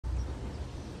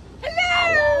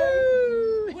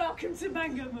Milton and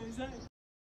Mango Mosaics.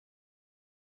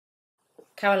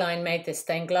 Caroline made this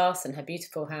stained glass and her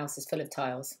beautiful house is full of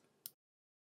tiles.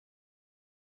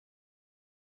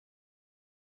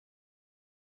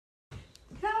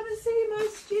 Come and see my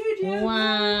studio.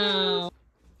 Wow.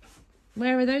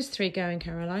 Where are those three going,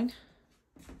 Caroline?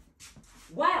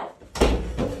 Well,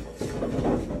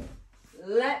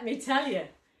 let me tell you,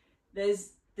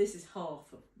 these are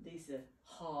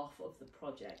half of the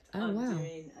project. I'm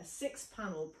doing a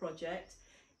 6-panel project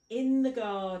in the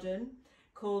garden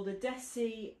called the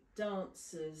Desi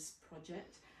Dancers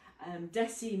Project.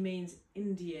 Desi means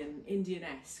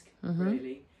Indian-esque,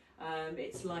 really.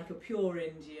 It's like a pure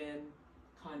Indian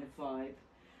kind of vibe.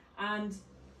 And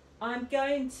I'm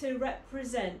going to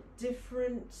represent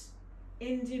different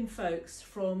Indian folks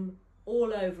from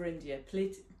all over India,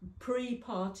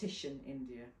 pre-partition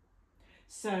India.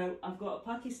 So I've got a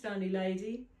Pakistani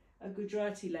lady, a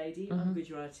Gujarati lady, I'm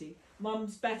Gujarati.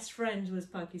 Mum's best friend was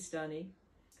Pakistani,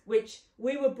 which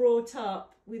we were brought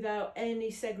up without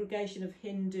any segregation of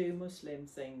Hindu-Muslim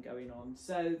thing going on.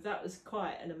 So that was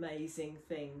quite an amazing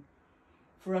thing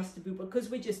for us to be, because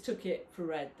we just took it for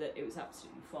read that it was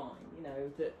absolutely fine,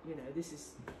 there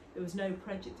was no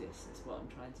prejudice, is what I'm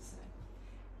trying to say.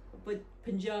 But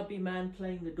Punjabi man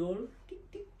playing the dole, tick,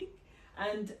 tick, tick.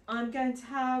 And I'm going to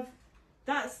have,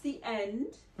 that's the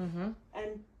end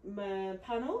and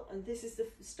panel, and this is the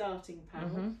starting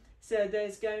panel. So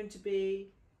there's going to be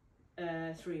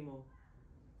 3 more.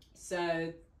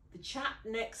 So the chap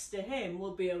next to him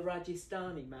will be a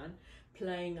Rajasthani man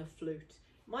playing a flute.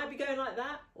 Might be going like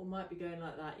that, or might be going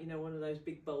like that, one of those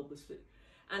big bulbous flutes.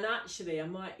 And actually I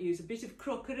might use a bit of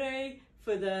crockery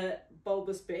for the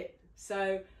bulbous bit.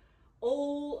 So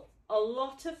a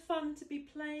lot of fun to be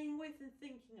playing with and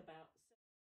thinking about.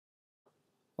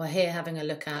 We're here having a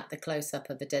look at the close-up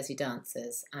of the Desi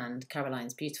dancers and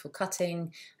Caroline's beautiful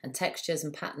cutting and textures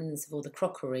and patterns of all the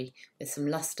crockery with some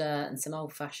lustre and some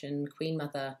old-fashioned Queen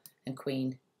Mother and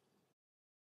Queen.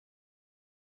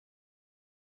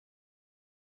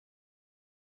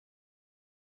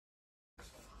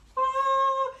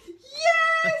 Oh,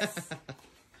 yes!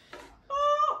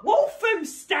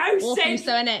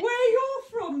 Walthamstow, innit? Where you're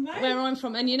from, mate? Where I'm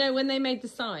from. And when they made the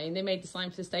sign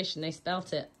for the station, they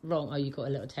spelt it wrong. Oh, you got a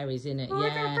little Terry's in it.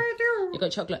 Yeah. You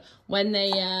got chocolate. When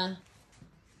they, I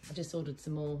just ordered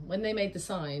some more. When they made the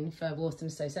sign for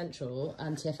Walthamstow Central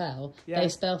and TFL, they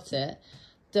spelt it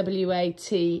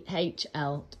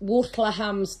W-A-T-H-L.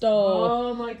 Waterhamstow.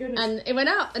 Oh, my goodness. And it went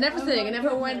up and everything, and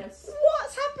everyone went,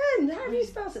 what's happened? How have you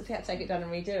spelled it? So we had to take it down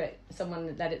and redo it.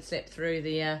 Someone let it slip through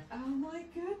the... Oh, my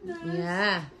goodness.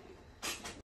 Yeah.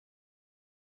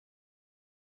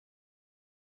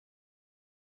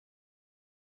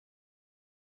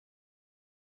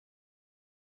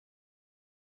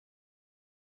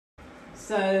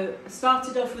 So I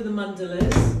started off with the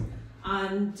mandalas,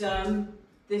 and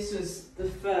this was the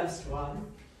first one.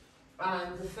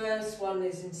 And the first one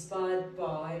is inspired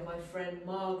by my friend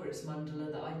Margaret's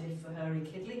mandala that I did for her in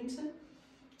Kidlington.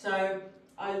 So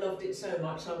I loved it so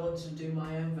much I wanted to do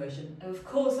my own version. And of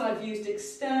course I've used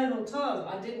external tiles.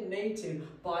 I didn't need to,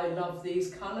 but I love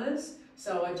these colours,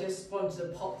 so I just wanted to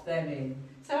pop them in.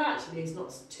 So actually it's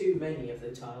not too many of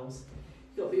the tiles.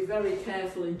 You've got to be very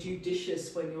careful and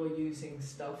judicious when you're using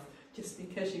stuff, just in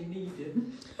case you need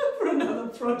them for another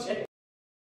project.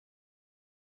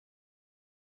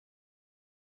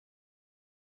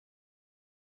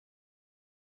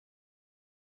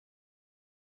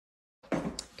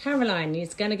 Caroline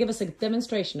is going to give us a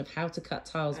demonstration of how to cut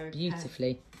tiles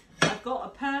beautifully. I've got a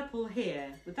purple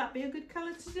here. Would that be a good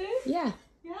colour to do? Yeah.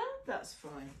 Yeah, that's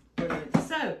fine. Brilliant.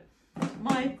 So,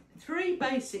 my 3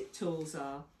 basic tools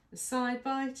are a side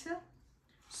biter,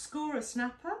 scorer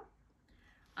snapper,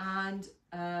 and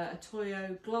a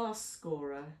Toyo glass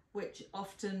scorer, which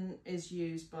often is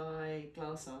used by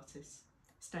glass artists,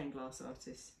 stained glass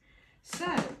artists.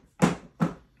 So,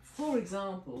 for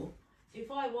example, if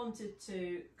I wanted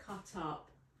to cut up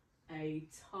a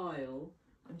tile,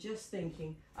 I'm just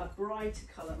thinking a brighter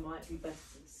colour might be better.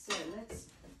 So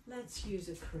let's use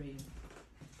a cream.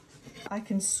 I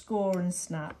can score and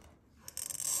snap.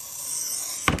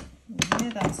 You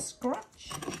hear that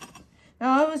scratch?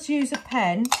 Now I always use a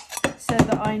pen so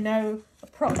that I know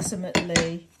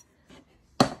approximately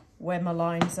where my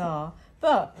lines are.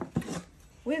 But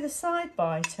with a side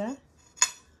biter,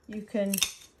 you can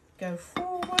go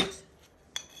forward.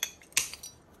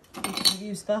 You can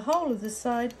use the whole of the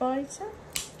side biter,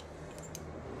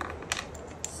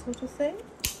 sort of thing.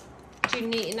 Do you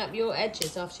neaten up your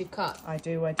edges after you've cut? I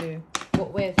do.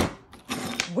 What with?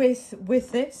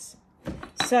 With this.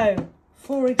 So,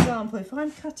 For example, if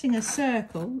I'm cutting a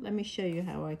circle, let me show you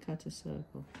how I cut a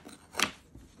circle.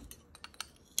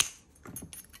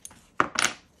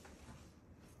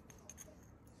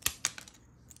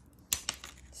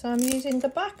 So I'm using the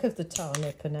back of the tar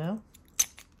nipper now.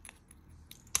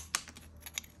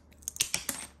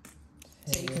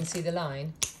 So you can see the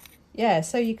line? Yeah,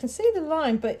 so you can see the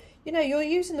line, but you know, you're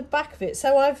using the back of it.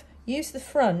 So I've used the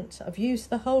front, I've used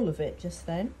the whole of it just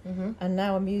then, and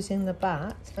now I'm using the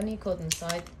back. It's funny you call them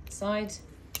side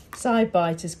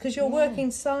biters, because you're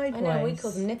working sideways. I know, we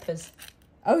call them nippers.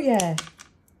 Oh yeah.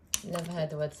 Never heard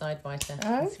the word side biter.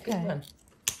 Okay. It's a good one.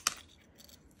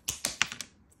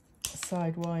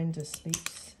 Sidewinder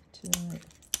sleeps tonight,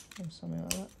 or something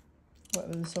like that.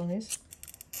 Whatever the song is.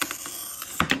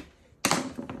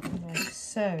 Like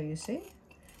so, you see,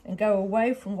 and go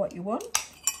away from what you want,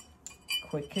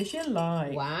 quick as you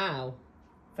like. Wow.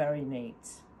 Very neat.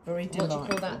 Very delightful. What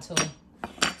do you call that tool?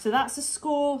 So that's a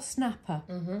score snapper.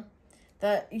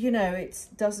 That, you know, it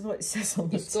does what it says on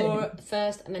the tin. You score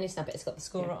first and then you snap it. It's got the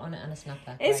scorer on it and a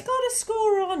snapper. It's got a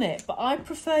scorer on it, but I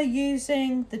prefer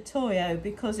using the Toyo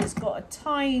because it's got a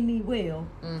tiny wheel.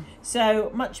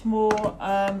 So much more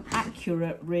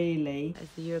accurate, really. As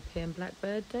the European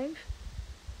blackbird, Dave?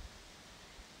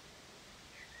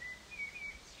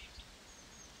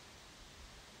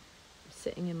 I'm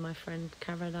sitting in my friend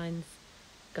Caroline's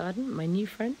garden, my new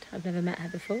friend. I've never met her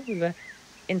before. We were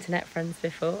internet friends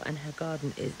before, and her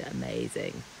garden is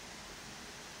amazing.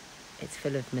 It's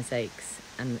full of mosaics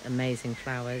and amazing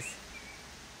flowers.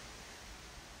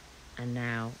 And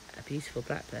now a beautiful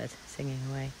blackbird singing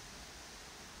away.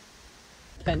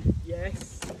 Pen.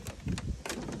 Yes.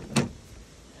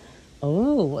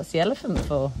 Oh, what's the elephant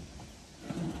for?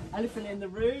 Elephant in the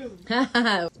room.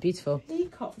 Beautiful.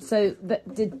 Peacock. So,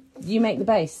 did you make the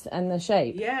base and the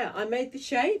shape? Yeah, I made the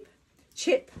shape.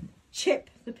 Chip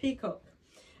the peacock.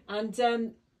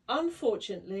 And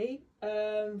unfortunately,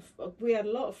 we had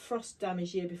a lot of frost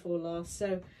damage year before last,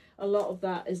 so a lot of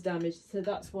that is damaged. So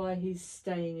that's why he's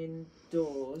staying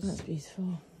indoors. That's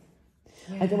beautiful.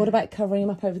 Yeah. What about covering him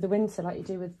up over the winter like you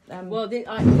do with... Well,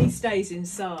 he stays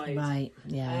inside. Right,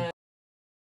 yeah.